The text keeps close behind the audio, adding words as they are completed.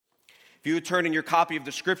If you would turn in your copy of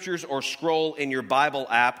the Scriptures or scroll in your Bible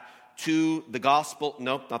app to the Gospel,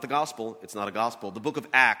 no, not the Gospel, it's not a Gospel, the book of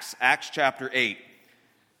Acts, Acts chapter 8.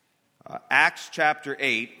 Acts chapter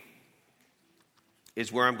 8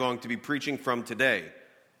 is where I'm going to be preaching from today.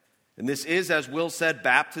 And this is, as Will said,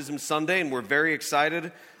 Baptism Sunday, and we're very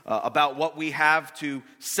excited about what we have to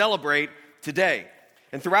celebrate today.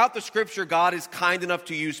 And throughout the Scripture, God is kind enough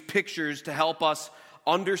to use pictures to help us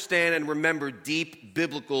understand and remember deep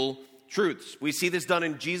biblical truths. We see this done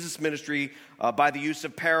in Jesus' ministry by the use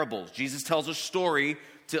of parables. Jesus tells a story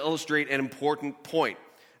to illustrate an important point.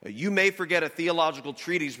 You may forget a theological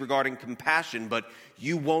treatise regarding compassion, but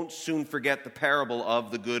you won't soon forget the parable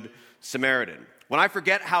of the Good Samaritan. When I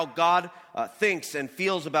forget how God thinks and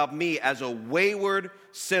feels about me as a wayward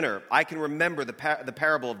sinner, I can remember the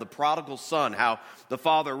parable of the prodigal son, how the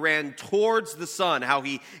father ran towards the son, how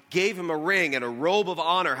he gave him a ring and a robe of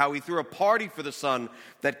honor, how he threw a party for the son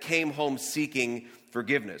that came home seeking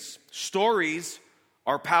forgiveness. Stories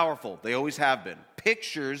are powerful. They always have been.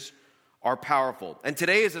 Pictures are powerful. And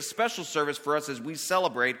today is a special service for us as we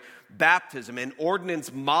celebrate baptism, an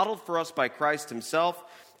ordinance modeled for us by Christ himself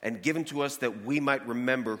and given to us that we might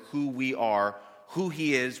remember who we are, who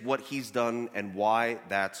he is, what he's done, and why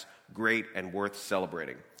that's great and worth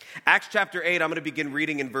celebrating. Acts chapter 8, I'm going to begin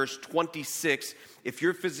reading in verse 26. If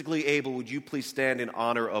you're physically able, would you please stand in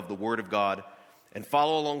honor of the Word of God and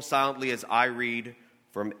follow along silently as I read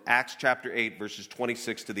from Acts chapter 8, verses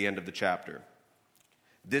 26 to the end of the chapter.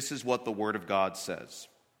 This is what the Word of God says.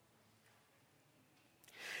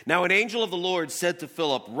 Now an angel of the Lord said to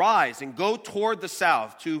Philip, "Rise and go toward the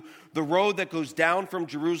south to the road that goes down from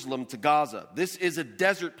Jerusalem to Gaza. This is a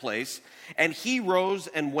desert place." And he rose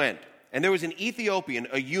and went. And there was an Ethiopian,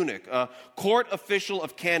 a eunuch, a court official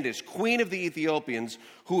of Candace, queen of the Ethiopians,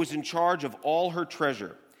 who was in charge of all her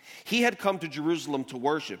treasure. He had come to Jerusalem to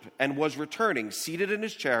worship and was returning, seated in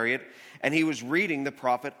his chariot, and he was reading the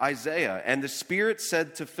prophet Isaiah. And the Spirit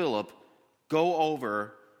said to Philip, "Go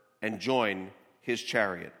over and join his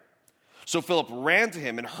chariot." So Philip ran to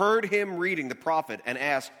him and heard him reading the prophet and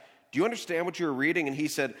asked, "Do you understand what you're reading?" And he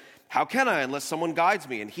said, "How can I unless someone guides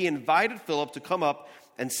me?" And he invited Philip to come up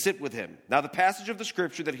and sit with him. Now the passage of the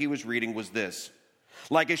scripture that he was reading was this: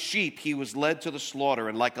 "Like a sheep he was led to the slaughter,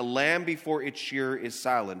 and like a lamb before its shearer is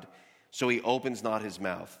silent, so he opens not his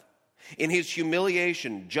mouth. In his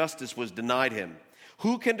humiliation justice was denied him.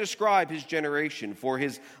 Who can describe his generation? For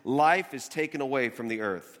his life is taken away from the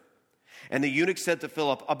earth." And the eunuch said to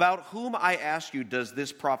Philip, "About whom, I ask you, does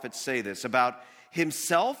this prophet say this? About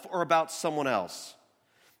himself or about someone else?"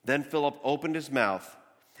 Then Philip opened his mouth,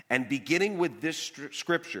 and beginning with this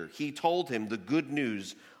scripture, he told him the good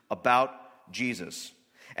news about Jesus.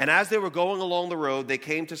 And as they were going along the road, they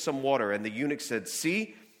came to some water, and the eunuch said,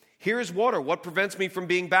 "See, here is water. What prevents me from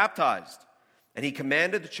being baptized?" And he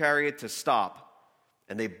commanded the chariot to stop,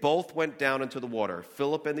 and they both went down into the water,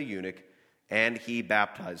 Philip and the eunuch, and he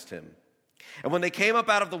baptized him. And when they came up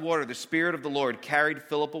out of the water, the Spirit of the Lord carried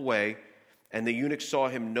Philip away, and the eunuch saw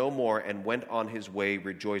him no more and went on his way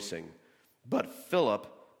rejoicing. But Philip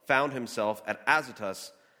found himself at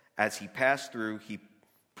Azotus. As he passed through, he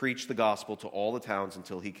preached the gospel to all the towns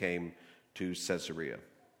until he came to Caesarea.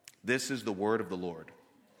 This is the word of the Lord.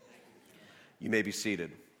 You may be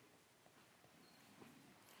seated.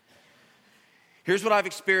 Here's what I've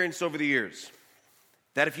experienced over the years.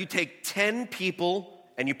 That if you take 10 people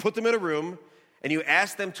and you put them in a room and you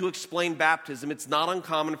ask them to explain baptism, it's not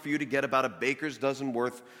uncommon for you to get about a baker's dozen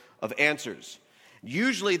worth of answers.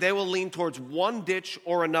 Usually they will lean towards one ditch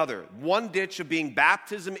or another. One ditch of being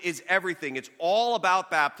baptism is everything. It's all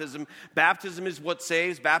about baptism. Baptism is what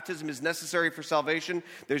saves. Baptism is necessary for salvation.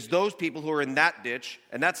 There's those people who are in that ditch,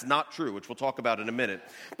 and that's not true, which we'll talk about in a minute.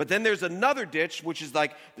 But then there's another ditch, which is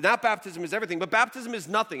like, not baptism is everything, but baptism is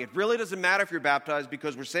nothing. It really doesn't matter if you're baptized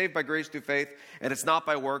because we're saved by grace through faith, and it's not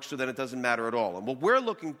by works, so then it doesn't matter at all. And what we're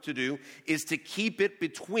looking to do is to keep it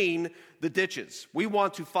between the ditches. We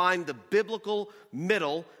want to find the biblical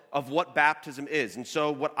middle of what baptism is. And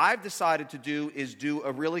so what I've decided to do is do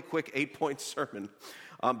a really quick 8-point sermon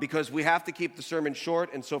because we have to keep the sermon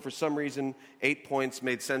short. And so for some reason, 8 points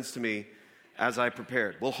made sense to me as I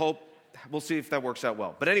prepared. We'll see if that works out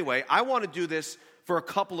well. But anyway, I want to do this for a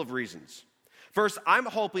couple of reasons. First, I'm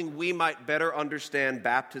hoping we might better understand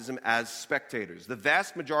baptism as spectators. The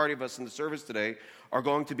vast majority of us in the service today are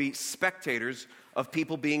going to be spectators of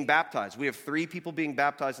people being baptized. We have 3 people being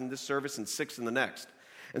baptized in this service and 6 in the next.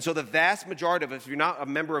 And so the vast majority of us, if you're not a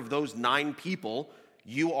member of those 9 people,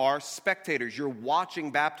 you are spectators. You're watching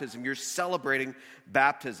baptism. You're celebrating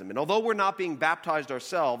baptism. And although we're not being baptized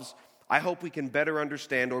ourselves, I hope we can better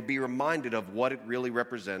understand or be reminded of what it really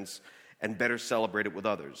represents and better celebrate it with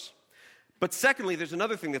others. But secondly, there's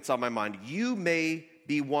another thing that's on my mind. You may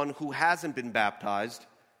be one who hasn't been baptized,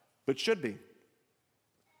 but should be.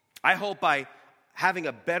 I hope by having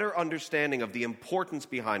a better understanding of the importance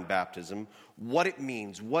behind baptism, what it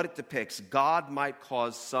means, what it depicts, God might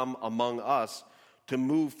cause some among us to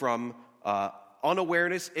move from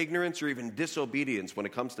unawareness, ignorance, or even disobedience when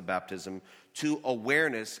it comes to baptism to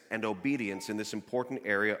awareness and obedience in this important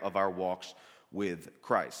area of our walks with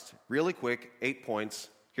Christ. Really quick, 8 points.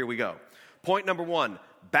 Here we go. Point number 1,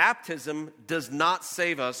 baptism does not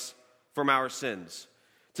save us from our sins.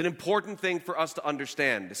 It's an important thing for us to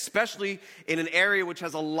understand, especially in an area which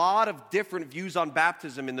has a lot of different views on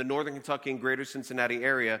baptism in the northern Kentucky and greater Cincinnati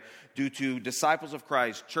area due to Disciples of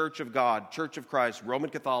Christ, Church of God, Church of Christ, Roman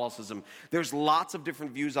Catholicism. There's lots of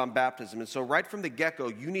different views on baptism. And so right from the get-go,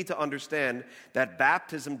 you need to understand that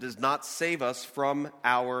baptism does not save us from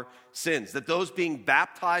our sins. That those being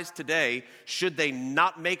baptized today, should they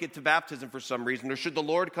not make it to baptism for some reason, or should the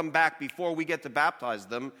Lord come back before we get to baptize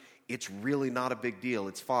them, it's really not a big deal.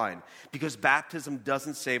 It's fine. Because baptism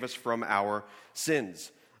doesn't save us from our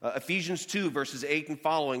sins. Ephesians 2, verses 8 and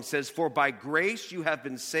following says, "For by grace you have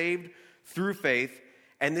been saved through faith,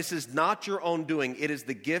 and this is not your own doing. It is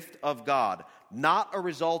the gift of God." Not a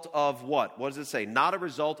result of what? What does it say? Not a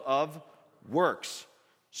result of works,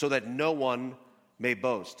 so that no one may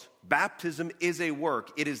boast. Baptism is a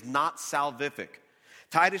work. It is not salvific.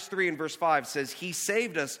 Titus 3 and verse 5 says, "He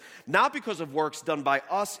saved us not because of works done by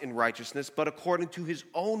us in righteousness, but according to his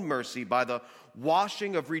own mercy by the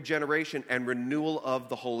washing of regeneration and renewal of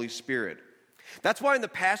the Holy Spirit." That's why in the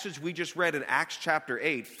passage we just read in Acts chapter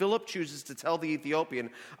 8, Philip chooses to tell the Ethiopian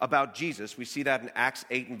about Jesus. We see that in Acts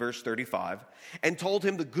 8 and verse 35, and told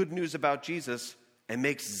him the good news about Jesus and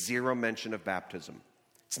makes zero mention of baptism.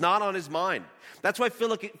 It's not on his mind. That's why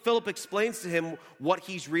Philip explains to him what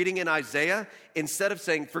he's reading in Isaiah. Instead of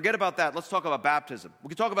saying, forget about that, let's talk about baptism. We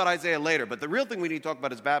can talk about Isaiah later, but the real thing we need to talk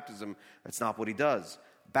about is baptism. That's not what he does.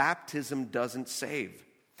 Baptism doesn't save.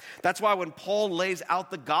 That's why when Paul lays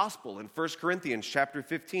out the gospel in 1 Corinthians chapter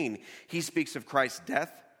 15, he speaks of Christ's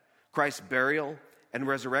death, Christ's burial, and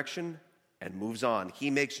resurrection, and moves on. He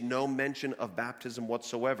makes no mention of baptism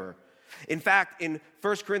whatsoever. In fact, in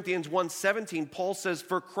 1 Corinthians 1:17, Paul says,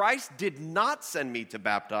 "For Christ did not send me to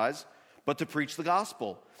baptize, but to preach the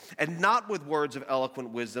gospel, and not with words of eloquent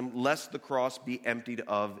wisdom, lest the cross be emptied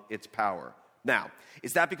of its power." Now,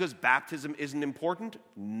 is that because baptism isn't important?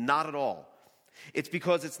 Not at all. It's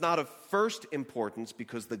because it's not of first importance,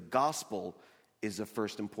 because the gospel is of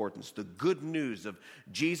first importance. The good news of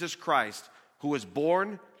Jesus Christ, who was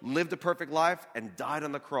born, lived a perfect life, and died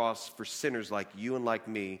on the cross for sinners like you and like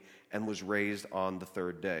me, and was raised on the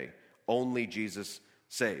third day. Only Jesus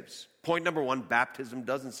saves. Point number 1, baptism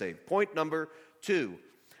doesn't save. Point number 2,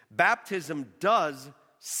 baptism does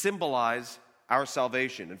symbolize our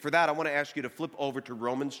salvation. And for that, I want to ask you to flip over to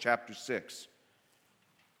Romans chapter 6.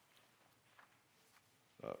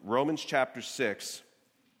 Romans chapter 6.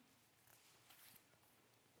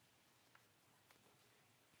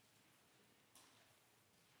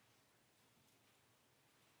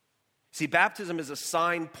 See, baptism is a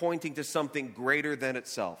sign pointing to something greater than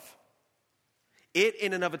itself. It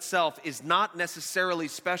in and of itself is not necessarily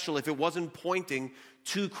special if it wasn't pointing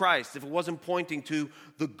to Christ, if it wasn't pointing to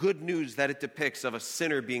the good news that it depicts of a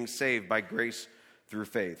sinner being saved by grace through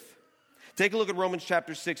faith. Take a look at Romans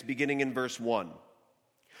chapter 6, beginning in verse 1.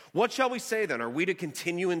 "What shall we say then? Are we to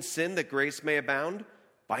continue in sin that grace may abound?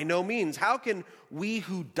 By no means. How can we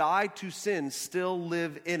who died to sin still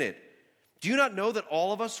live in it? Do you not know that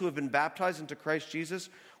all of us who have been baptized into Christ Jesus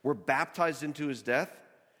were baptized into his death?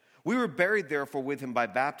 We were buried therefore with him by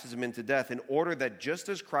baptism into death, in order that just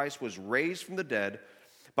as Christ was raised from the dead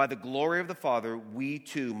by the glory of the Father, we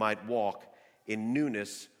too might walk in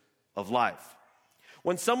newness of life."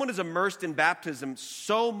 When someone is immersed in baptism,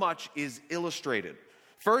 so much is illustrated.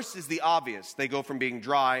 First is the obvious. They go from being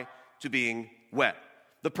dry to being wet.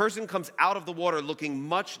 The person comes out of the water looking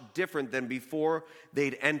much different than before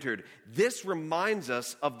they'd entered. This reminds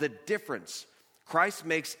us of the difference Christ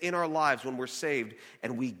makes in our lives when we're saved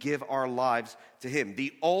and we give our lives to him.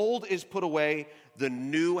 The old is put away, the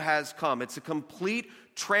new has come. It's a complete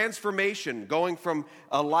transformation, going from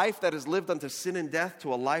a life that is lived unto sin and death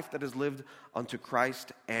to a life that is lived unto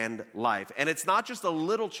Christ and life. And it's not just a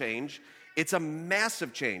little change, it's a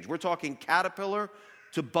massive change. We're talking caterpillar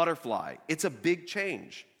to butterfly. It's a big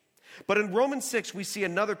change. But in Romans 6, we see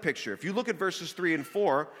another picture. If you look at verses 3 and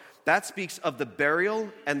 4, that speaks of the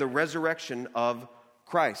burial and the resurrection of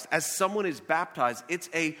Christ. As someone is baptized, it's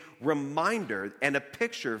a reminder and a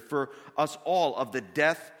picture for us all of the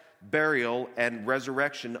death, burial, and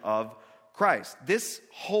resurrection of Christ. This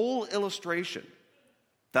whole illustration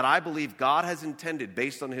that I believe God has intended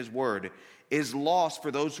based on his word is lost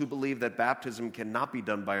for those who believe that baptism cannot be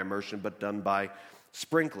done by immersion but done by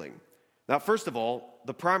sprinkling. Now, first of all,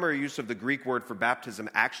 the primary use of the Greek word for baptism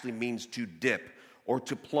actually means to dip or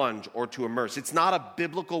to plunge or to immerse. It's not a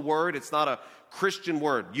biblical word. It's not a Christian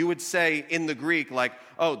word. You would say in the Greek, like,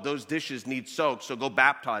 oh, those dishes need soak, so go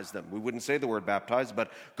baptize them. We wouldn't say the word baptize,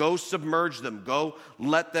 but go submerge them. Go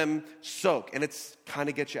let them soak. And it's kind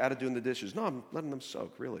of gets you out of doing the dishes. No, I'm letting them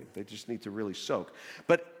soak, really. They just need to really soak.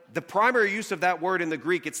 But the primary use of that word in the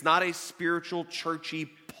Greek, it's not a spiritual, churchy,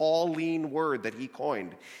 Pauline word that he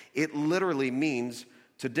coined. It literally means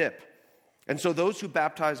to dip. And so those who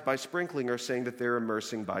baptize by sprinkling are saying that they're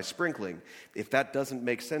immersing by sprinkling. If that doesn't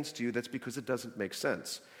make sense to you, that's because it doesn't make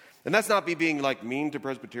sense. And that's not me being like mean to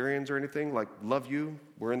Presbyterians or anything, like love you,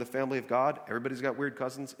 we're in the family of God, everybody's got weird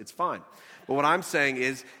cousins, it's fine. But what I'm saying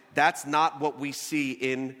is that's not what we see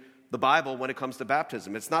in the Bible when it comes to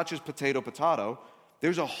baptism. It's not just potato.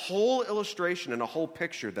 There's a whole illustration and a whole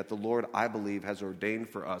picture that the Lord, I believe, has ordained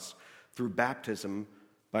for us through baptism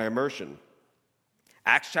by immersion.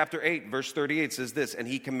 Acts chapter 8, verse 38 says this, and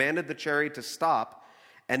he commanded the chariot to stop,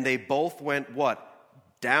 and they both went, what?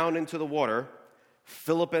 Down into the water,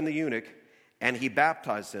 Philip and the eunuch, and he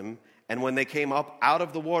baptized him. And when they came up out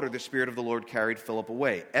of the water, the Spirit of the Lord carried Philip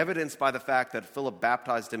away. Evidenced by the fact that Philip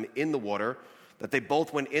baptized him in the water, that they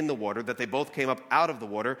both went in the water, that they both came up out of the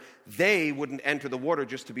water. They wouldn't enter the water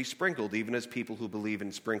just to be sprinkled, even as people who believe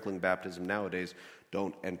in sprinkling baptism nowadays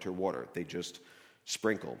don't enter water. They just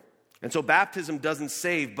sprinkle. And so baptism doesn't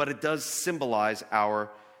save, but it does symbolize our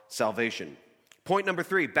salvation. Point number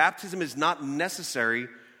 3, baptism is not necessary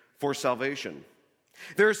for salvation.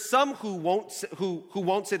 There are some who won't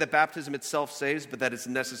say that baptism itself saves, but that it's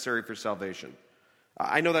necessary for salvation.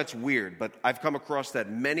 I know that's weird, but I've come across that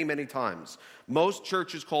many, many times. Most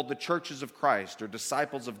churches called the Churches of Christ or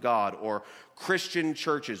Disciples of God or Christian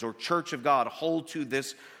churches or Church of God hold to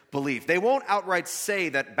this belief. They won't outright say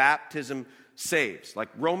that baptism saves. Like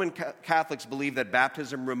Roman Catholics believe that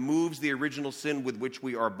baptism removes the original sin with which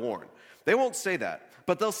we are born. They won't say that,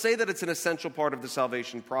 but they'll say that it's an essential part of the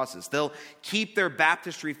salvation process. They'll keep their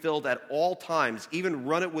baptistry filled at all times, even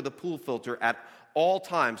run it with a pool filter at all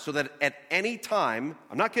times, so that at any time,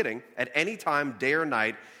 I'm not kidding, at any time, day or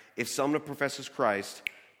night, if someone professes Christ,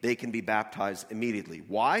 they can be baptized immediately.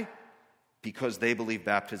 Why? Because they believe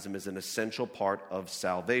baptism is an essential part of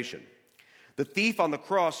salvation. The thief on the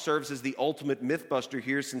cross serves as the ultimate mythbuster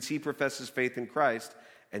here, since he professes faith in Christ,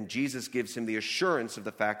 and Jesus gives him the assurance of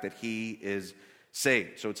the fact that he is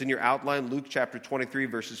saved. So it's in your outline, Luke chapter 23,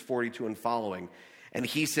 verses 42 and following. And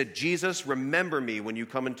he said, Jesus, remember me when you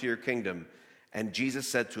come into your kingdom. And Jesus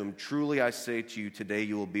said to him, truly I say to you, today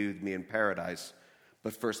you will be with me in paradise.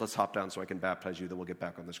 But first, let's hop down so I can baptize you, then we'll get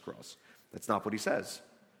back on this cross. That's not what he says.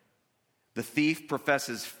 The thief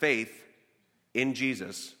professes faith in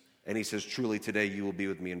Jesus, and he says, truly today you will be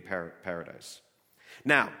with me in paradise.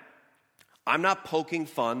 Now, I'm not poking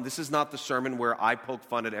fun. This is not the sermon where I poke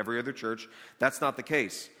fun at every other church. That's not the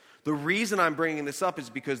case. The reason I'm bringing this up is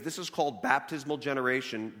because this is called baptismal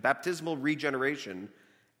regeneration,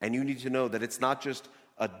 and you need to know that it's not just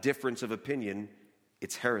a difference of opinion,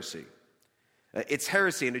 it's heresy. It's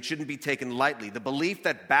heresy, and it shouldn't be taken lightly. The belief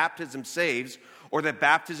that baptism saves, or that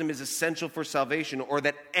baptism is essential for salvation, or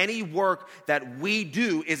that any work that we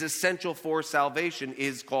do is essential for salvation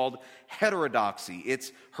is called heterodoxy.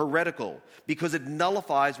 It's heretical because it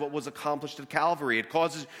nullifies what was accomplished at Calvary. It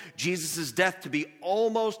causes Jesus' death to be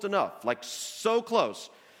almost enough, like so close.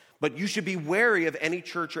 But you should be wary of any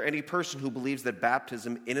church or any person who believes that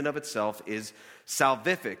baptism in and of itself is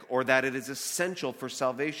salvific or that it is essential for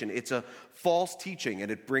salvation. It's a false teaching,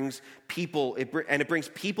 and it brings people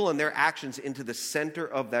and their actions into the center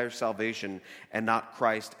of their salvation and not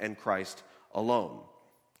Christ and Christ alone.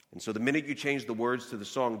 And so the minute you change the words to the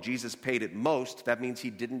song, Jesus paid it most, that means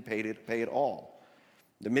he didn't pay it all.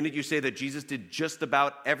 The minute you say that Jesus did just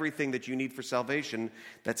about everything that you need for salvation,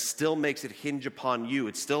 that still makes it hinge upon you.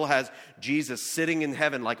 It still has Jesus sitting in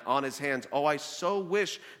heaven like on his hands. Oh, I so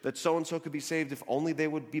wish that so-and-so could be saved if only they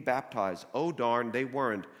would be baptized. Oh, darn, they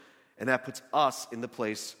weren't. And that puts us in the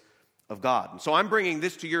place of God. And so I'm bringing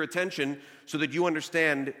this to your attention so that you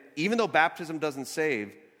understand, even though baptism doesn't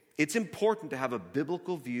save, it's important to have a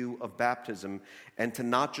biblical view of baptism and to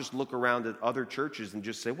not just look around at other churches and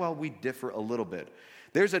just say, well, we differ a little bit.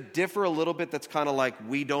 There's a differ a little bit that's kind of like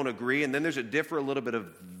we don't agree, and then there's a differ a little bit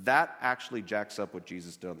of that actually jacks up what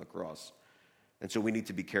Jesus did on the cross. And so we need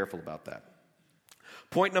to be careful about that.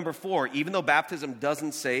 Point number 4, even though baptism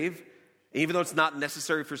doesn't save, even though it's not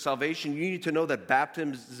necessary for salvation, you need to know that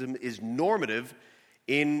baptism is normative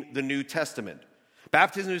in the New Testament.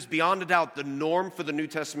 Baptism is beyond a doubt the norm for the New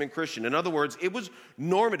Testament Christian. In other words, it was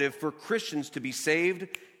normative for Christians to be saved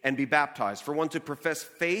and be baptized, for one to profess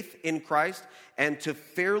faith in Christ and to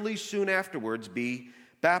fairly soon afterwards be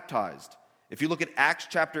baptized. If you look at Acts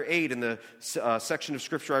chapter 8 in the section of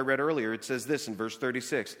scripture I read earlier, it says this in verse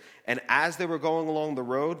 36. And as they were going along the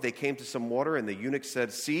road, they came to some water, and the eunuch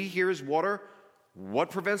said, "See, here is water. What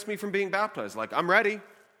prevents me from being baptized?" Like, I'm ready.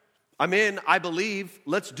 I'm in. I believe.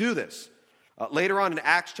 Let's do this. Later on in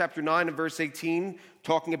Acts chapter 9 and verse 18,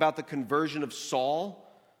 talking about the conversion of Saul,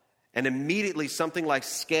 and immediately something like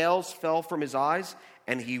scales fell from his eyes,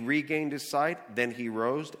 and he regained his sight. Then he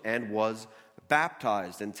rose and was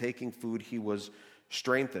baptized, and taking food he was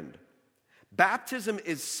strengthened. Baptism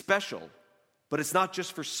is special, but it's not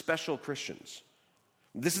just for special Christians.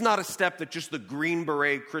 This is not a step that just the Green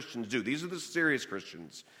Beret Christians do. These are the serious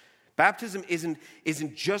Christians. Baptism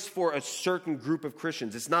isn't just for a certain group of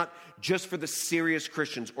Christians. It's not just for the serious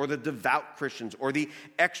Christians or the devout Christians or the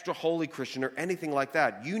extra holy Christian or anything like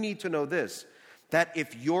that. You need to know this, that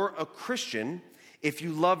if you're a Christian, if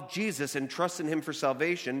you love Jesus and trust in him for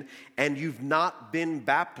salvation and you've not been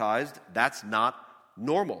baptized, that's not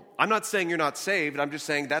normal. I'm not saying you're not saved. I'm just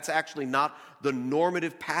saying that's actually not the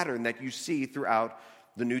normative pattern that you see throughout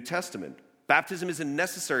the New Testament. Baptism isn't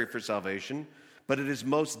necessary for salvation, but it is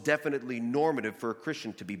most definitely normative for a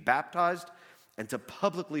Christian to be baptized and to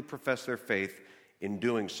publicly profess their faith in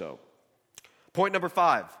doing so. Point number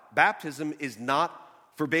 5, baptism is not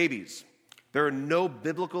for babies. There are no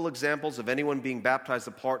biblical examples of anyone being baptized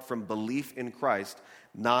apart from belief in Christ,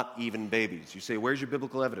 not even babies. You say, where's your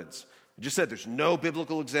biblical evidence? I just said there's no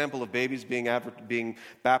biblical example of babies being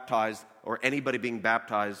baptized or anybody being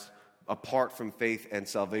baptized apart from faith and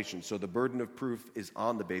salvation. So the burden of proof is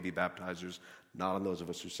on the baby baptizers, not on those of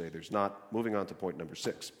us who say there's not. Moving on to point number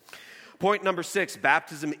 6. Point number 6,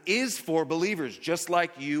 baptism is for believers, just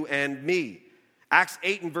like you and me. Acts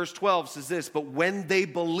 8 and verse 12 says this, "But when they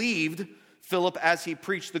believed Philip as he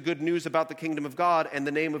preached the good news about the kingdom of God and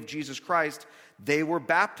the name of Jesus Christ, they were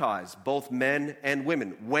baptized, both men and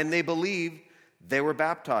women." When they believed, they were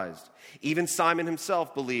baptized. Even Simon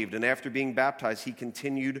himself believed, and after being baptized, he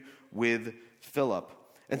continued with Philip.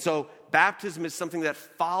 And so baptism is something that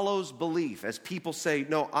follows belief as people say,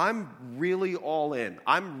 no, I'm really all in.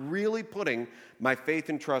 I'm really putting my faith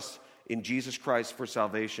and trust in Jesus Christ for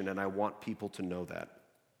salvation, and I want people to know that.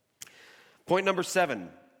 Point number 7,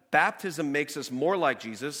 baptism makes us more like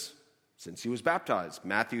Jesus since he was baptized.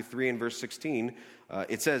 Matthew 3 and verse 16,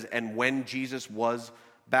 it says, "And when Jesus was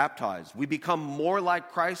baptized." We become more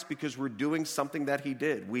like Christ because we're doing something that he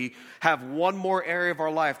did. We have one more area of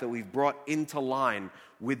our life that we've brought into line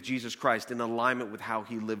with Jesus Christ, in alignment with how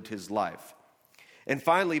he lived his life. And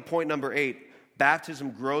finally, point number 8,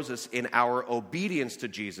 baptism grows us in our obedience to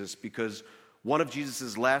Jesus, because one of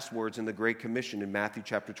Jesus' last words in the Great Commission in Matthew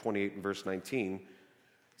chapter 28 and verse 19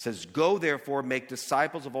 says, "Go therefore, make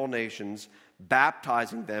disciples of all nations,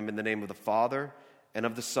 baptizing them in the name of the Father and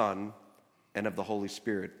of the Son and of the Holy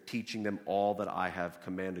Spirit, teaching them all that I have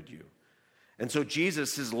commanded you." And so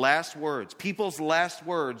Jesus, his last words, people's last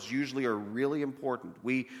words usually are really important.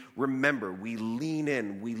 We remember, we lean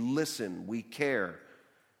in, we listen, we care.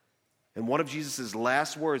 And one of Jesus'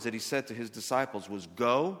 last words that he said to his disciples was,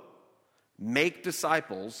 "Go, make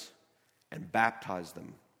disciples, and baptize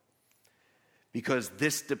them." Because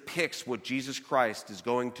this depicts what Jesus Christ is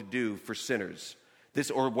going to do for sinners.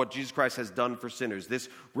 Or what Jesus Christ has done for sinners. This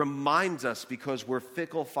reminds us, because we're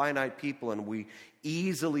fickle, finite people and we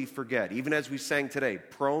easily forget. Even as we sang today,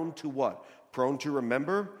 prone to what? Prone to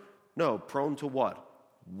remember? No, prone to what?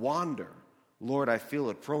 Wander. Lord, I feel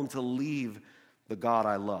it. Prone to leave the God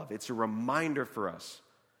I love. It's a reminder for us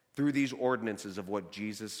through these ordinances of what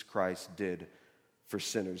Jesus Christ did for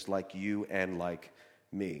sinners like you and like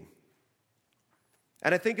me.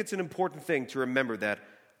 And I think it's an important thing to remember that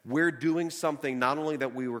we're doing something not only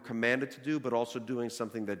that we were commanded to do, but also doing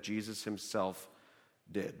something that Jesus himself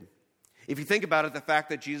did. If you think about it, the fact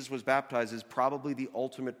that Jesus was baptized is probably the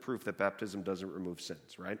ultimate proof that baptism doesn't remove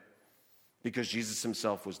sins, right? Because Jesus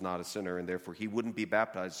himself was not a sinner, and therefore he wouldn't be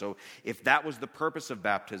baptized. So if that was the purpose of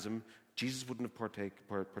baptism, Jesus wouldn't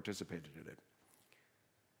have participated in it.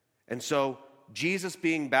 And so Jesus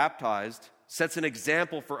being baptized sets an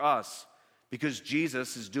example for us, because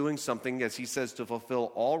Jesus is doing something, as he says, to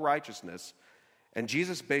fulfill all righteousness. And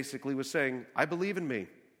Jesus basically was saying, I believe in me.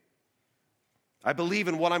 I believe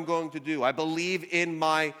in what I'm going to do. I believe in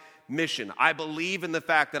my mission. I believe in the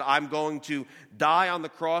fact that I'm going to die on the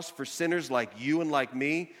cross for sinners like you and like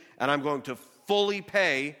me, and I'm going to fully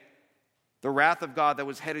pay the wrath of God that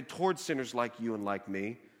was headed towards sinners like you and like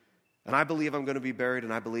me. And I believe I'm going to be buried,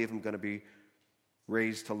 and I believe I'm going to be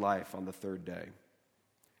raised to life on the third day.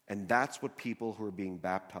 And that's what people who are being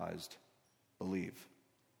baptized believe.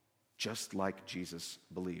 Just like Jesus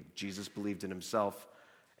believed. Jesus believed in himself,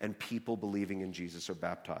 and people believing in Jesus are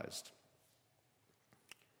baptized.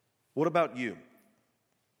 What about you?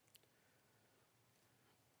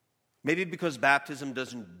 Maybe because baptism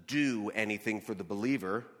doesn't do anything for the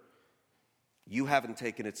believer, you haven't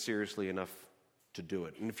taken it seriously enough to do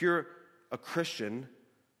it. And if you're a Christian,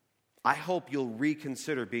 I hope you'll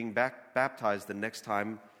reconsider being baptized the next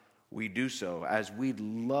time we do so, as we'd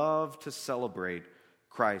love to celebrate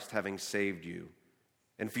Christ having saved you,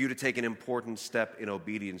 and for you to take an important step in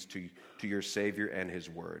obedience to your Savior and his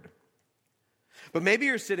word. But maybe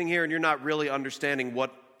you're sitting here and you're not really understanding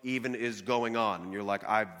what even is going on. And you're like,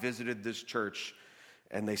 I visited this church,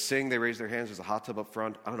 and they sing, they raise their hands, there's a hot tub up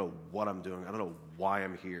front. I don't know what I'm doing. I don't know why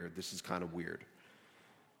I'm here. This is kind of weird.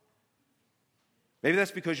 Maybe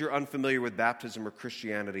that's because you're unfamiliar with baptism or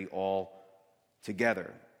Christianity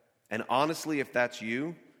altogether. And honestly, if that's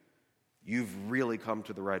you, you've really come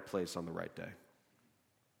to the right place on the right day.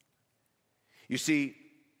 You see,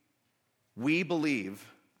 we believe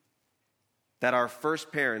that our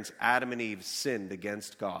first parents, Adam and Eve, sinned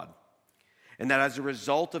against God. And that as a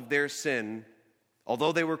result of their sin,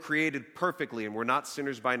 although they were created perfectly and were not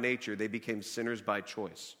sinners by nature, they became sinners by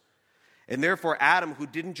choice. And therefore, Adam, who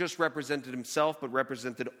didn't just represent himself, but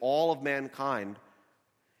represented all of mankind,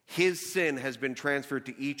 his sin has been transferred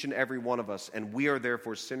to each and every one of us. And we are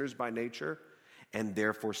therefore sinners by nature, and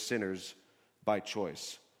therefore sinners by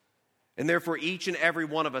choice. And therefore, each and every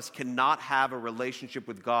one of us cannot have a relationship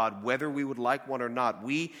with God, whether we would like one or not.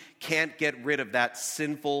 We can't get rid of that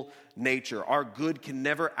sinful nature. Our good can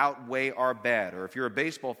never outweigh our bad. Or if you're a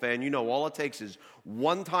baseball fan, you know all it takes is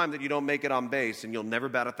one time that you don't make it on base, and you'll never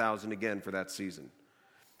bat 1,000 again for that season.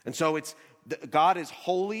 And so God is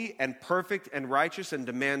holy and perfect and righteous and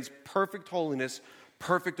demands perfect holiness,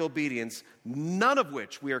 perfect obedience, none of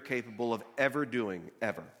which we are capable of ever doing,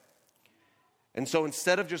 ever. And so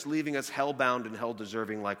instead of just leaving us hell-bound and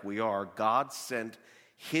hell-deserving like we are, God sent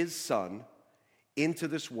his Son into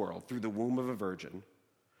this world through the womb of a virgin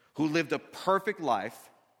who lived a perfect life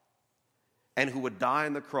and who would die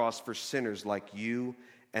on the cross for sinners like you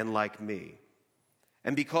and like me.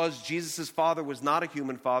 And because Jesus' father was not a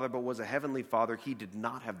human father but was a heavenly father, he did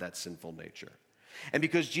not have that sinful nature. And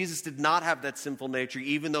because Jesus did not have that sinful nature,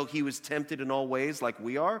 even though he was tempted in all ways like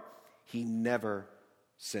we are, he never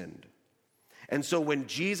sinned. And so when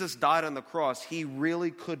Jesus died on the cross, he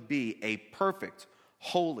really could be a perfect,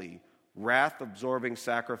 holy, wrath-absorbing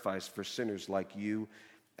sacrifice for sinners like you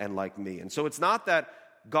and like me. And so it's not that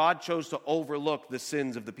God chose to overlook the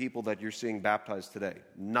sins of the people that you're seeing baptized today.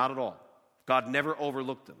 Not at all. God never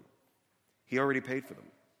overlooked them. He already paid for them.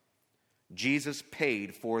 Jesus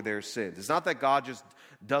paid for their sins. It's not that God just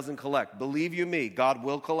doesn't collect. Believe you me, God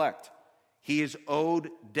will collect. He is owed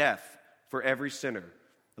death for every sinner.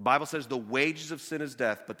 The Bible says the wages of sin is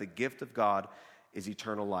death, but the gift of God is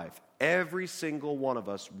eternal life. Every single one of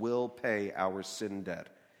us will pay our sin debt,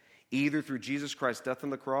 either through Jesus Christ's death on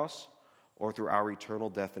the cross or through our eternal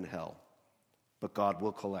death in hell. But God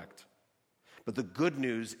will collect. But the good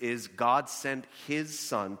news is God sent his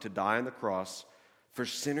Son to die on the cross for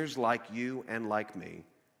sinners like you and like me.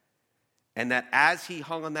 And that as he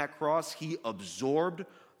hung on that cross, he absorbed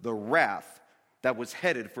the wrath that was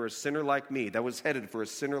headed for a sinner like me, that was headed for a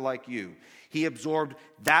sinner like you. He absorbed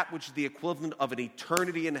that which is the equivalent of an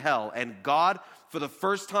eternity in hell. And God, for the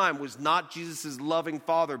first time, was not Jesus' loving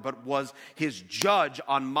father, but was his judge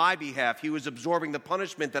on my behalf. He was absorbing the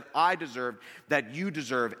punishment that I deserved, that you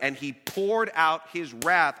deserve. And he poured out his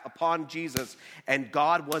wrath upon Jesus. And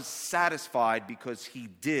God was satisfied because he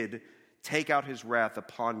did take out his wrath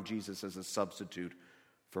upon Jesus as a substitute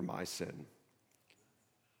for my sin.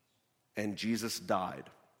 And Jesus died.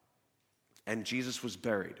 And Jesus was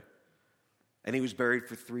buried. And he was buried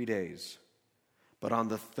for 3 days. But on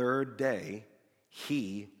the third day,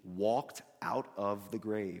 he walked out of the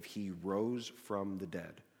grave. He rose from the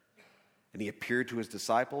dead. And he appeared to his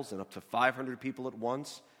disciples and up to 500 people at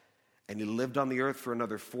once. And he lived on the earth for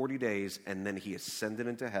another 40 days. And then he ascended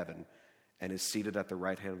into heaven and is seated at the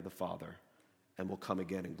right hand of the Father. And will come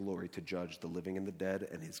again in glory to judge the living and the dead,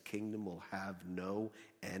 and his kingdom will have no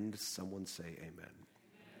end. Someone say amen. Amen.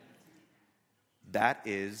 That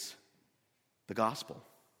is the gospel.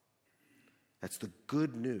 That's the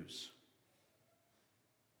good news.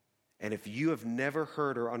 And if you have never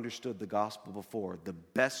heard or understood the gospel before, the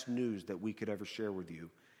best news that we could ever share with you,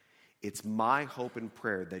 it's my hope and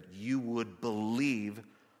prayer that you would believe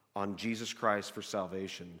on Jesus Christ for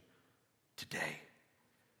salvation today.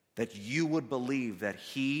 That you would believe that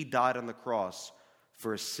he died on the cross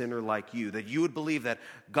for a sinner like you. That you would believe that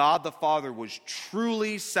God the Father was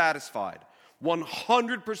truly satisfied,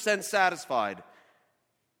 100% satisfied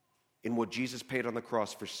in what Jesus paid on the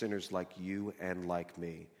cross for sinners like you and like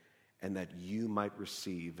me, and that you might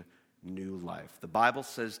receive new life. The Bible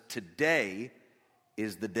says today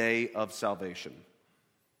is the day of salvation.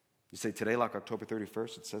 You say today like October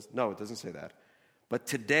 31st? It says, no, it doesn't say that. But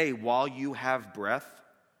today, while you have breath,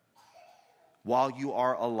 while you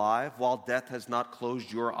are alive, while death has not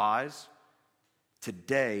closed your eyes,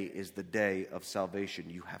 today is the day of salvation.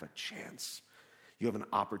 You have a chance. You have an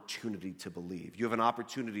opportunity to believe. You have an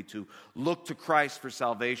opportunity to look to Christ for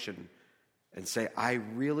salvation and say, I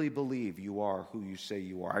really believe you are who you say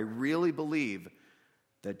you are. I really believe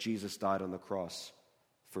that Jesus died on the cross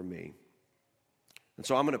for me. And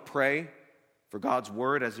so I'm going to pray for God's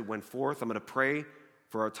word as it went forth. I'm going to pray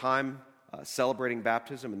for our time celebrating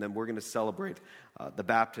baptism, and then we're going to celebrate the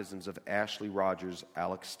baptisms of Ashley Rogers,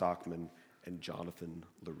 Alex Stockman, and Jonathan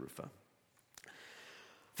LaRufa.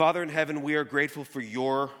 Father in heaven, we are grateful for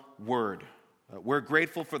your word. We're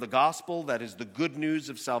grateful for the gospel that is the good news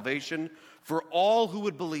of salvation for all who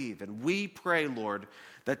would believe. And we pray, Lord,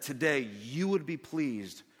 that today you would be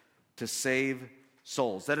pleased to save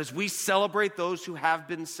souls. That as we celebrate those who have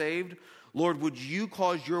been saved, Lord, would you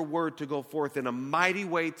cause your word to go forth in a mighty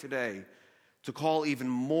way today to call even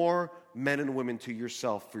more men and women to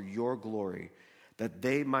yourself for your glory, that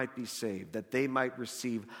they might be saved, that they might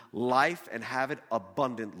receive life and have it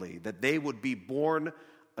abundantly, that they would be born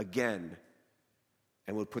again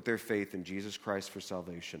and would put their faith in Jesus Christ for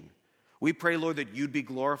salvation. We pray, Lord, that you'd be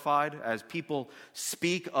glorified as people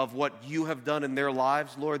speak of what you have done in their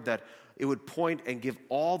lives, Lord, that it would point and give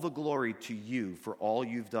all the glory to you for all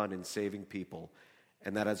you've done in saving people,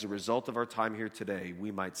 and that as a result of our time here today,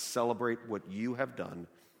 we might celebrate what you have done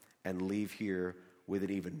and leave here with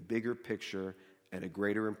an even bigger picture and a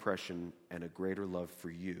greater impression and a greater love for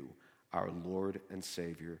you, our Lord and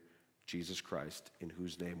Savior, Jesus Christ, in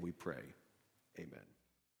whose name we pray. Amen.